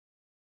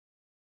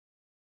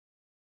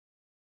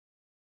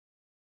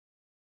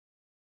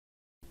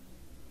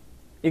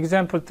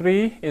Example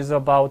 3 is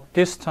about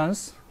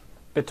distance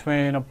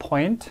between a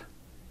point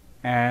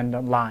and a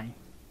line.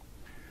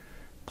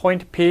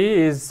 Point P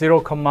is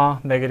 0,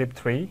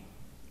 -3.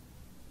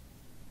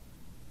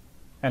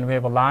 And we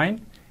have a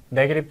line,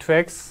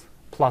 -2x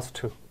plus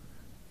 2.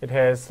 It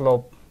has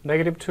slope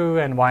 -2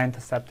 and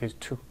y-intercept is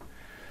 2.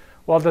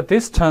 Well, the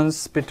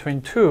distance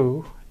between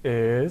two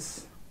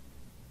is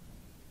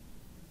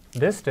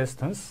this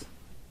distance.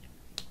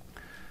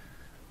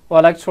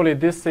 Well, actually,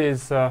 this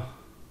is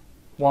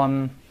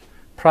one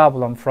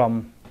problem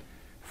from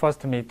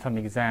first midterm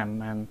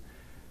exam. And,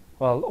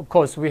 well, of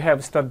course, we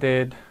have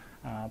studied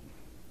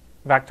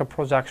vector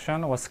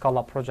projection or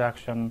scalar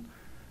projection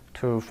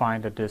to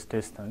find this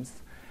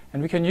distance.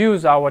 And we can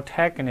use our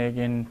technique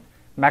in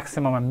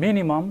maximum and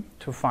minimum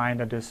to find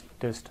this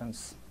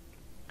distance.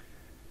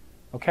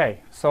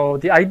 Okay, so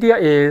the idea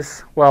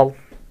is, well,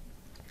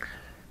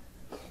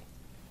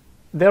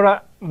 there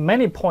are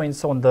many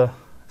points on the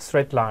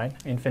straight line,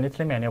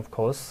 infinitely many, of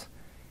course,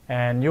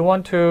 and you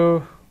want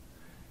to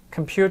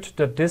compute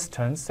the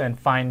distance and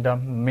find the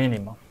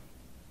minimum.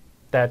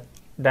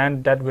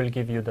 Then that will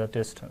give you the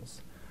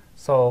distance.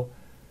 So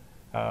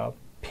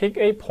pick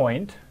a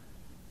point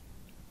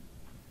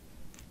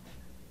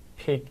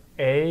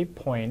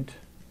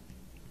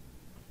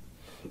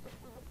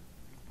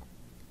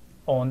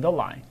on the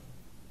line.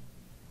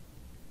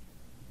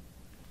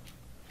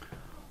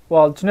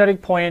 Well,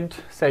 generic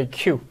point, say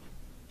Q.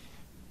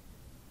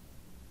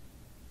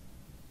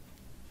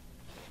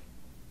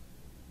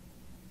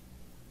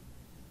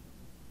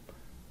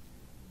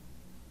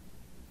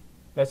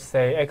 Let's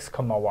say x,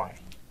 y.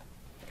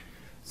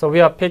 So we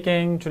are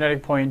picking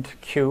generic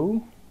point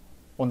Q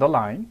on the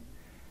line,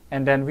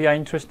 and then we are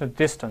interested in the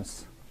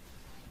distance.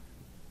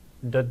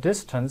 The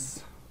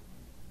distance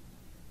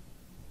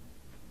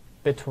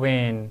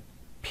between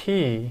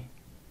P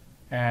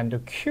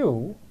and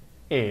Q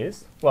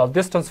is, well,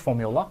 distance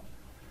formula,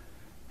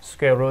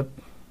 square root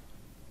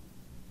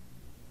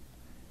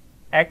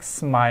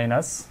x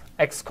minus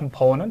x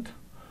component.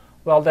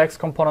 Well, the x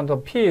component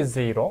of P is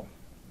 0.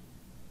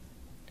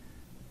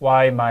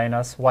 Y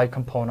minus y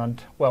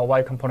component, well,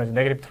 y component is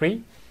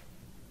 -3.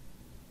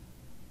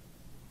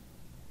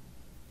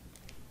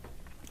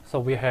 So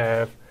we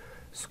have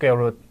square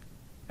root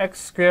x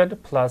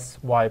squared plus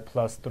y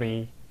plus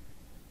 3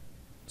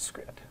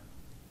 squared.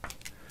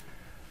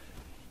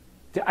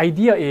 The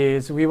idea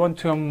is we want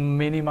to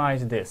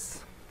minimize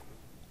this.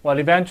 Well,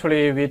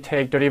 eventually we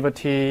take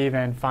derivative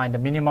and find the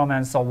minimum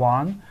and so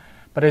on.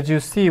 But as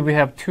you see, we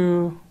have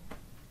two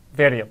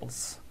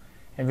variables,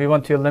 and we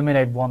want to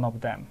eliminate one of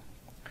them.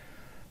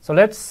 So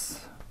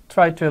let's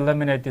try to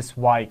eliminate this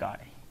y guy.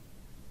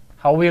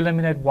 How we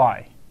eliminate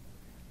y?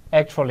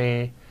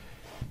 Actually,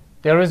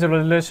 there is a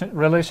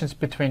relations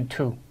between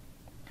two.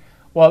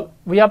 Well,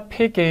 we are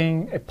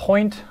picking a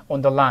point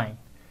on the line.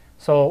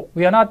 So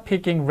we are not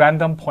picking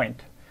random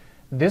point.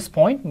 This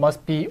point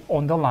must be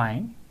on the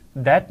line.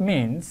 That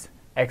means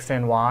x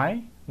and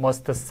y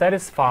must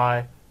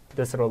satisfy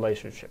this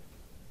relationship.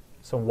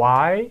 So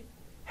y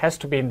has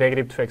to be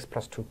 -2x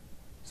plus 2.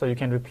 So you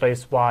can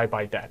replace y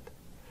by that.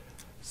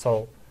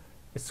 So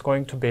it's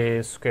going to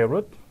be square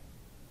root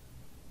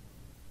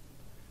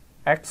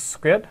x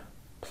squared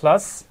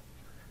plus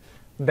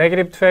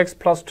 -2x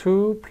plus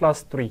 2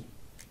 plus 3.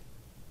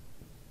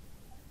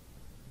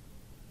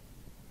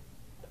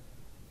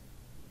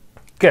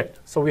 Good.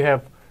 So we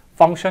have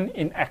function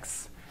in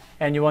x,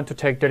 and you want to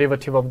take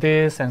derivative of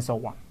this and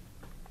so on.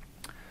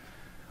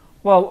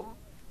 Well,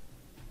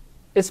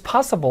 it's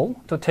possible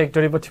to take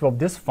derivative of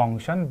this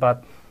function,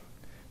 but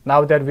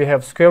now that we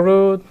have square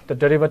root, the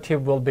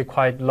derivative will be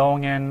quite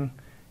long and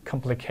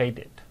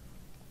complicated.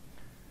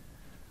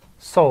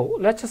 So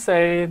let's just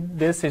say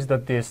this is the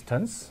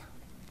distance.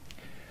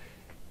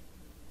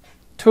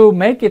 To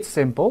make it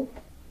simple,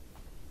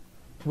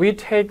 we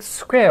take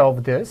square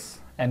of this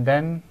and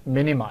then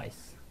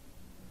minimize.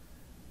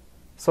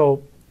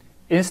 So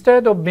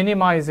instead of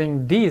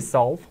minimizing d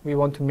itself, we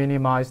want to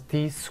minimize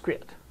d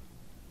squared.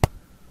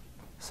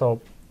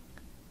 So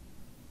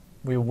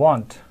we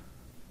want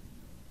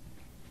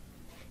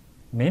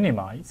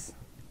minimize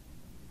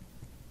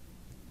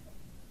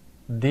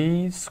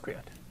d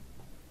squared,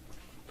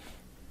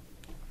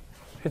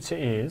 which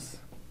is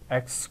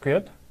x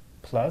squared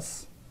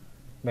plus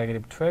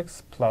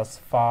 -2x plus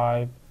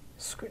 5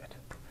 squared.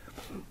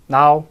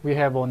 Now we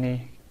have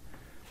only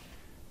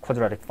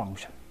quadratic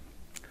function.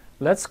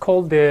 Let's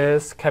call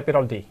this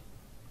capital D,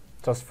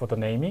 just for the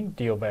naming,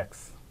 d of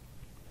x.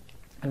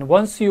 And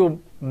once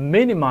you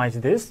minimize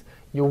this,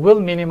 you will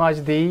minimize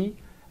d,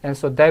 and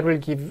so that will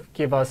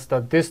give us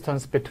the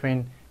distance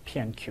between P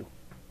and Q.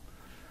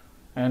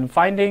 And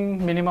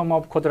finding minimum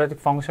of quadratic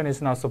function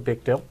is not so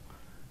big deal.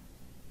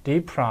 D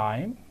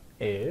prime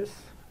is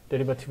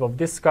derivative of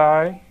this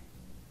guy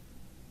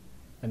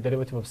and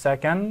derivative of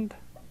second.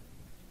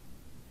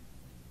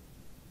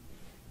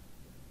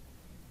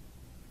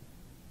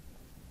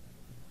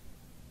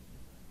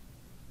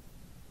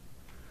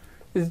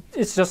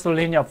 It's just a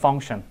linear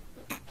function.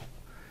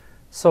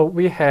 So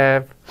we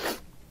have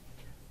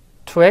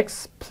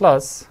 2x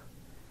plus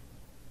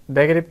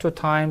negative 2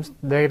 times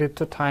negative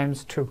 2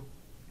 times 2,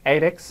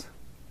 8x,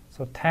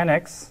 so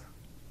 10x,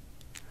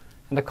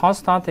 and the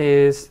constant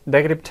is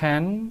negative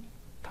 10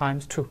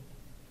 times 2.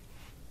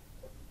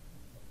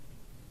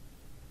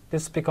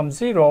 This becomes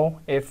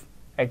 0 if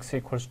x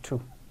equals 2.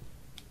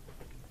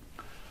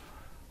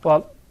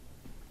 Well,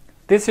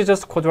 this is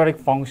just quadratic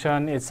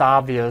function. It's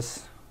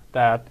obvious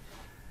that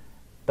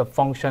the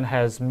function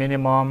has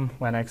minimum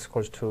when x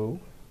equals 2.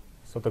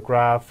 So the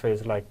graph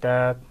is like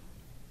that.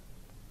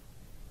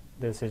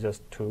 This is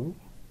just 2.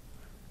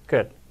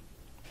 Good.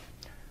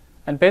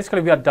 And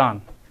basically we are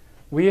done.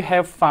 We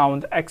have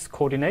found x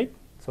coordinate.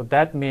 So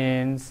that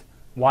means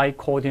y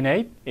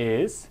coordinate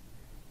is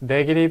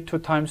negative 2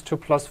 times 2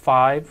 plus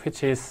 5,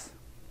 which is,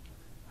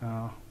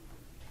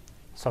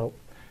 so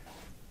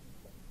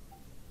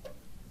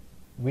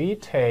we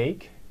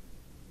take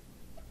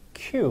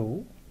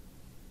q,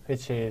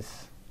 which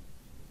is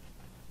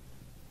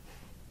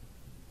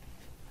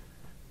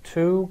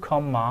 2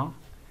 comma,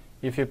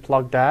 if you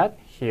plug that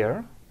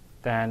here,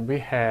 then we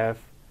have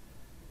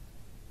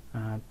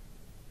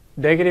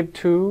negative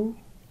 2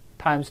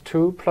 times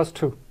 2 plus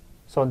 2.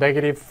 So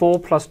negative 4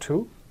 plus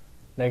 2,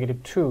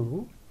 negative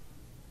 2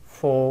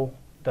 for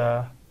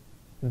the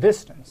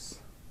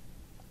distance.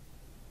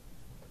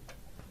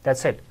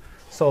 That's it.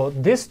 So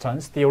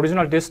distance, the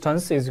original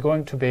distance is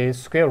going to be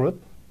square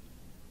root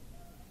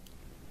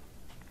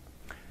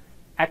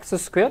x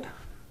squared,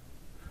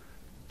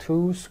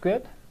 2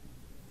 squared,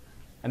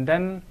 and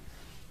then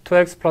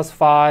 2x plus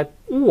 5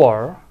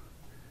 or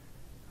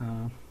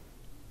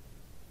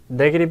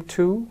negative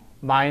 2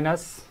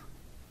 minus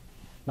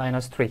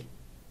 3,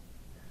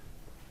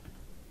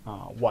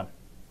 1.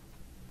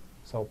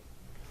 So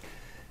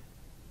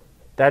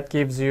that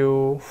gives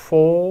you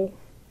 4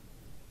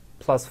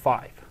 plus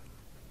 5.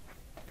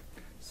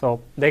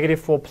 So negative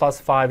 4 plus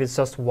 5 is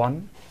just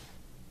 1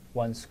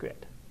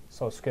 squared.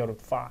 So square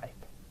root 5.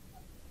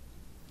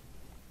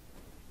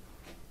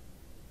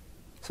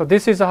 So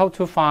this is how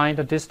to find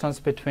the distance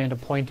between the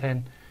point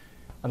and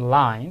a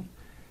line.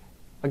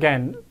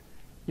 Again,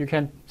 you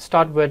can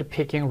start with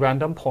picking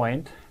random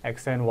point,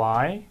 x and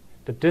y.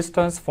 The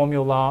distance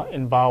formula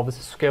involves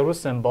square root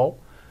symbol.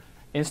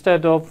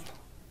 Instead of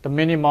the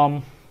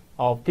minimum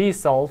of d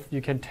itself,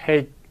 you can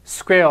take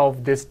square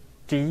of this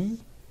d,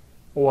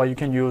 or you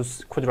can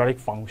use quadratic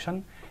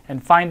function.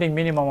 And finding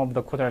minimum of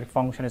the quadratic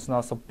function is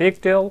not so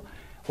big deal.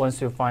 Once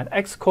you find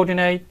x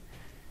coordinate,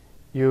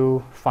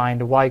 you find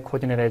the y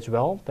coordinate as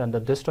well, then the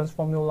distance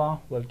formula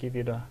will give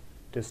you the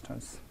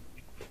distance.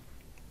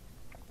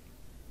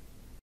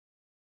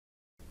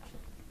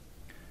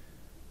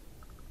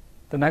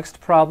 The next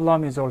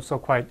problem is also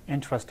quite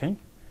interesting.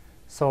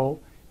 So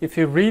if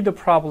you read the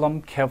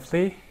problem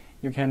carefully,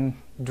 you can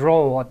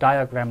draw a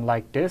diagram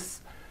like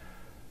this.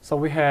 So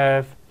we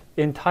have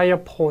entire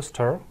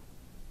poster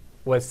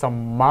with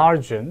some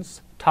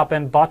margins. Top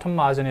and bottom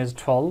margin is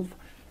 12,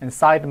 and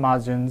side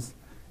margins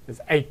is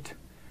 8.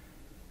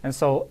 And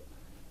so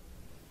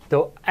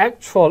the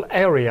actual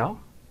area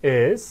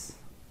is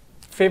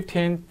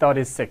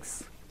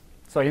 1536.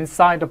 So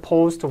inside the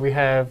post we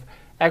have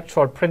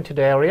actual printed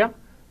area,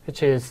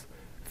 which is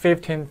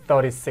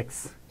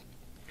 1536.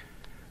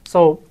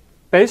 So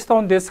based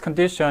on this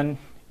condition,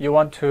 you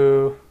want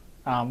to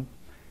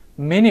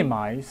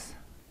minimize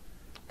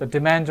the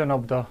dimension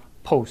of the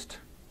post.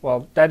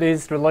 Well, that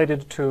is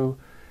related to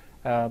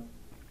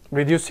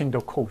reducing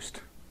the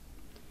cost.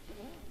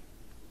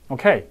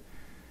 Okay.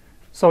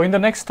 So in the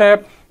next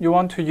step, you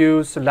want to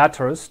use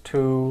letters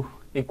to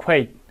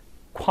equate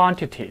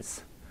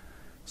quantities.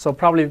 So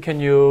probably you can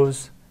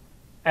use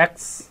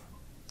x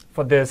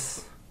for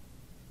this,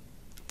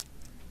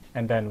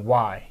 and then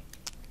y,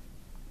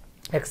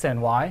 x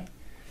and y.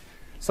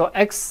 So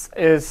x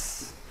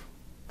is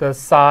the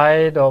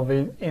side of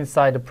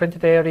inside the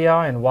printed area,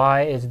 and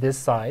y is this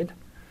side.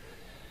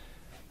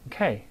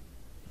 Okay,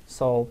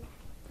 so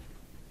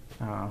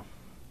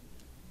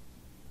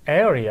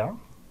area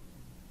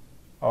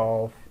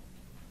of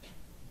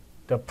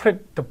the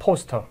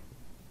poster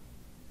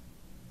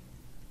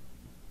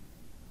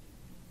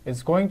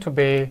is going to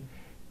be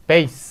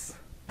base.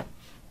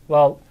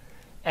 Well,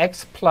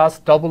 x plus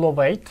double of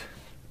 8,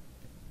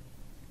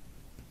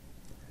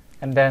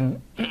 and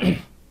then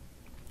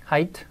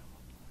height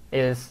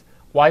is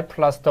y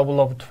plus double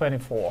of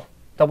 24,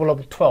 double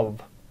of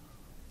 12.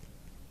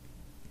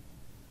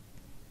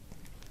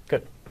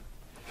 Good.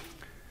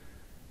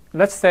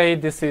 Let's say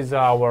this is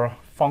our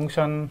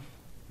function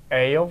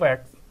a of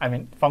x,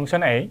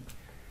 function a,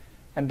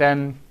 and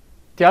then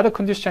the other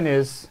condition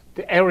is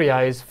the area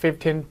is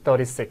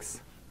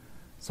 1536.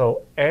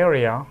 So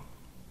area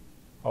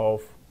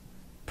of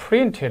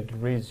printed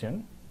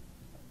region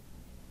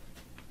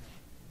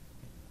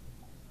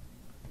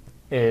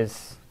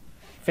is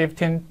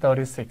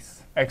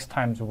 1536. X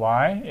times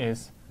y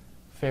is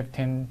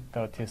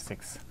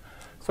 1536.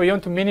 So you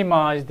want to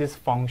minimize this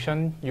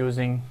function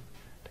using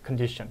the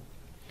condition.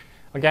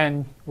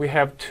 Again, we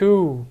have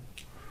two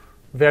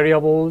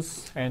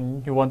variables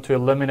and you want to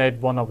eliminate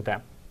one of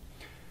them.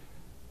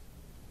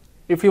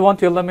 if you want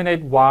to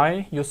eliminate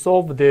y, you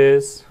solve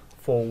this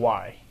for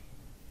y.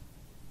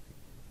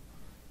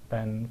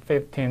 Then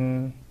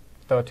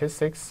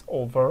 1536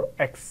 over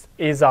x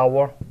is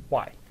our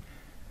y.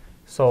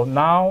 So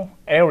now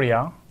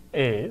area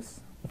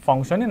is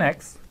function in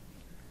x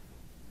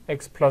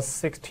plus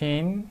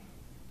 16,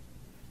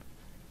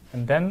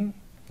 and then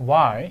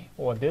y,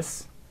 or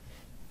this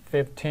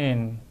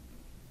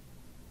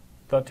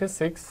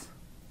 1536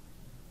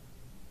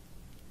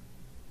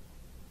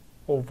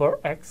 over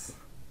x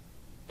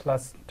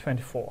plus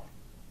 24.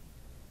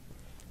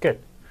 Good.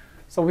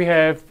 So we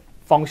have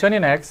function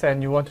in x,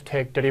 and you want to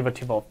take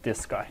derivative of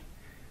this guy.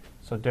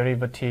 So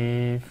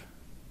derivative,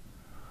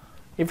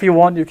 if you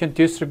want, you can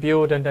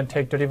distribute and then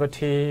take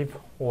derivative,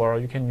 or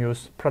you can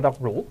use product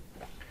rule.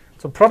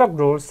 So product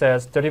rule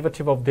says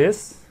derivative of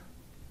this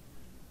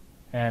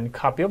and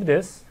copy of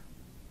this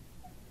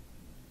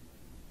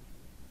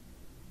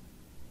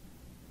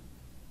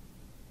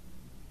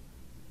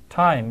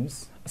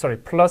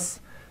plus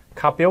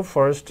copy of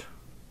first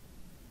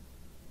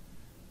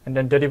and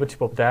then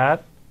derivative of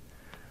that.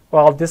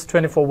 Well, this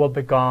 24 will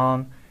be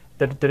gone.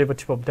 The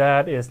derivative of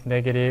that is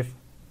negative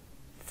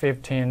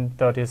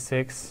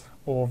 1536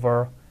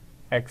 over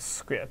x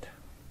squared.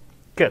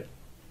 Good.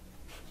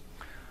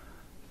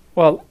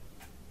 Well,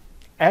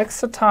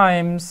 x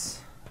times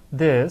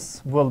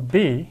this will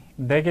be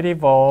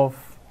negative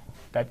of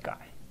that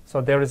guy. So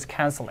there is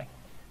canceling.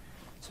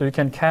 So you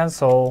can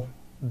cancel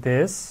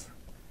this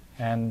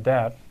and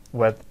that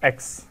with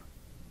x.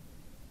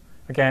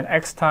 Again,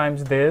 x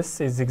times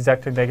this is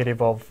exactly negative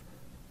of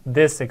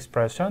this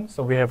expression.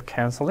 So we have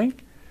canceling.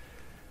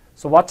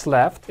 So what's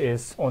left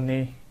is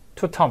only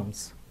two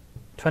terms,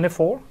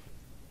 24,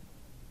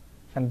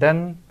 and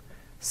then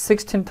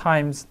 16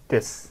 times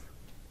this.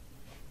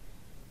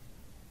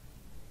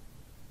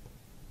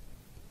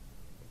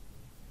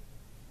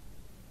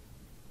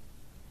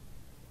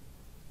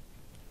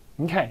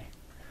 Okay,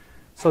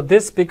 so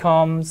this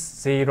becomes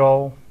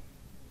 0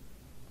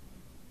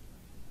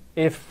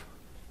 if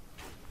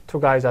two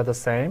guys are the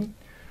same.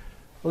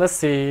 Let's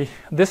see,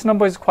 this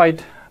number is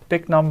quite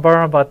big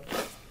number, but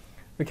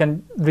we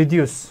can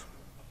reduce.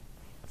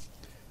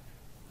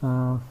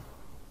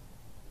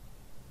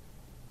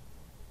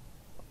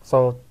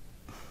 So,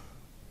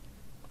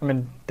 I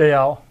mean, they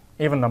are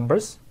even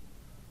numbers.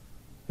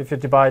 If you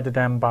divide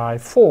them by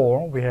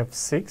 4, we have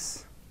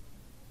 6,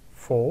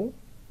 4.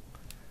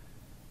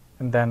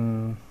 And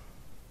then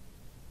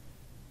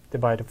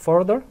divide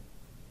further.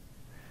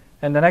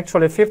 And then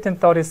actually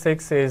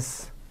 1536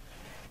 is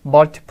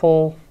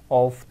multiple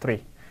of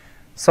 3.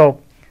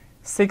 So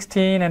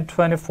 16 and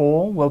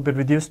 24 will be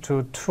reduced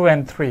to 2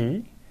 and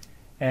 3.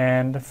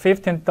 And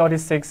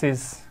 1536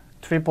 is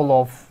multiple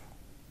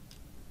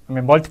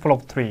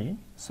of 3.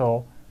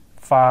 So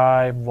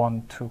 5,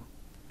 1, 2.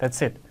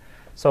 That's it.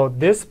 So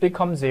this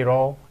becomes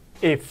 0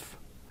 if.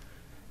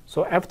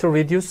 So after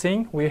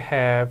reducing, we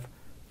have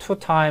 2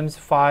 times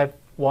 5,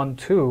 1,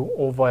 2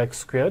 over x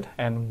squared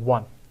and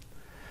 1.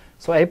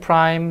 So a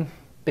prime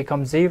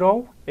becomes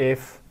 0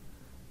 if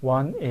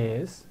 1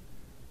 is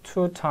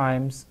 2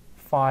 times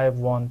 5,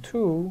 1,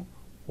 2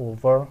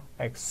 over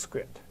x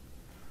squared.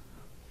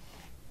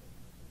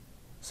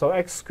 So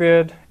x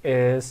squared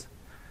is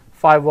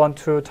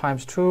 512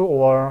 times 2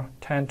 or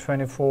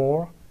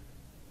 1024.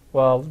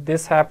 Well,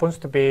 this happens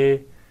to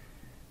be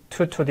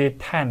 2 to the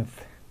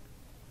 10th.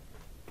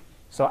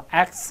 So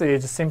x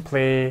is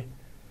simply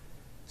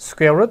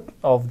square root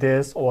of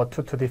this, or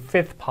 2 to the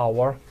 5th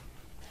power.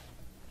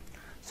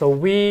 So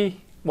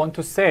we want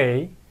to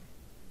say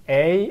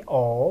a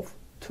of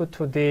 2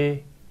 to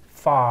the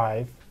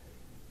 5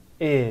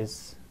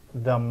 is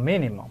the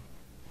minimum.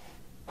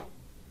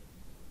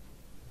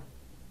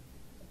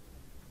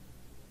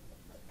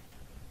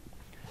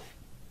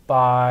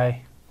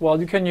 Well,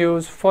 you can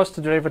use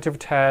first derivative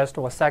test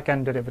or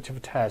second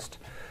derivative test.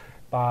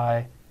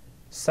 By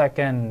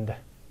second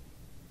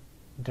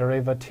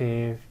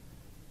derivative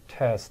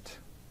test.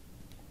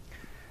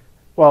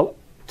 Well,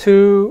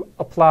 to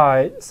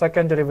apply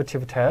second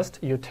derivative test,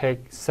 you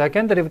take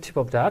second derivative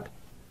of that.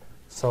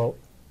 So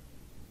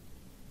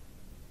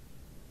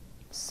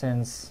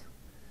since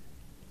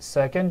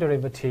second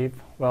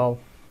derivative, well,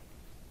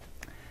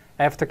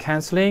 after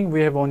canceling,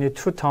 we have only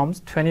two terms,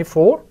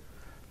 24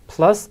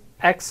 plus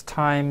x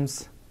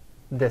times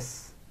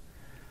this.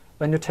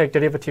 When you take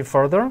derivative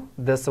further,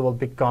 this will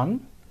be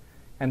gone.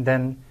 And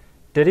then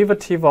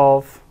derivative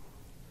of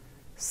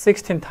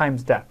 16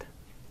 times that.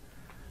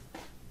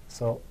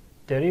 So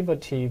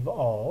derivative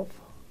of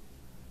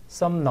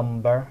some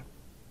number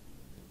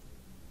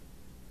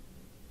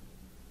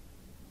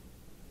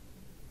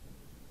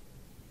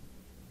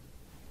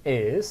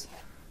is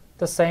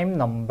the same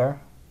number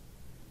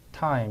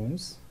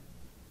times,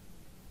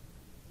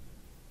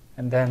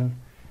 and then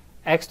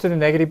x to the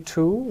negative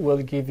 2 will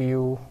give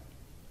you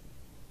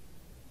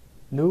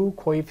new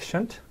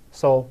coefficient.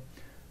 So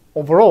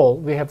overall,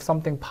 we have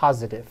something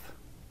positive.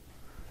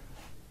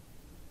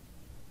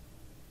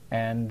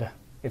 And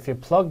if you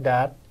plug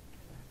that,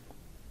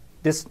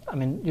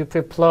 if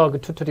you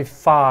plug 2 to the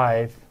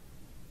 5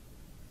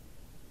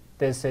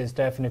 this is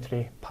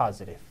definitely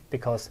positive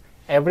because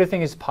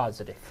everything is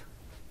positive.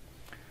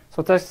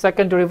 So the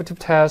second derivative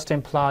test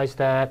implies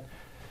that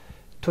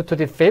 2 to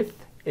the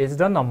fifth is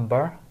the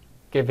number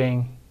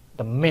giving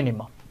the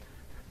minimum.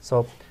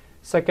 So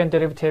second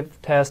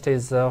derivative test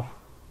is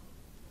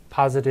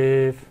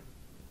positive.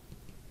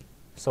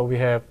 So we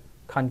have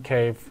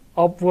concave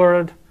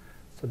upward.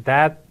 So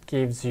that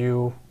gives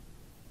you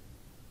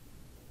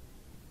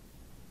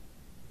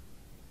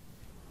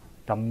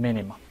the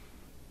minimum.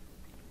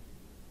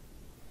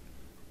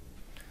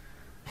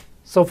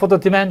 So for the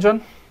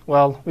dimension,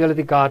 well, we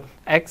already got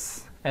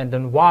x, and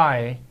then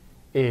y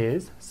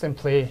is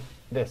simply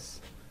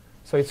this.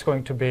 So it's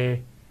going to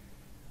be,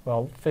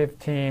 well,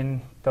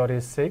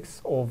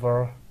 1536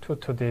 over 2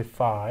 to the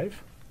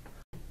 5.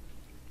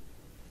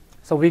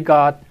 So we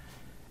got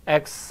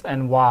x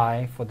and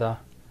y for the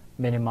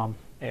minimum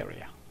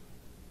area.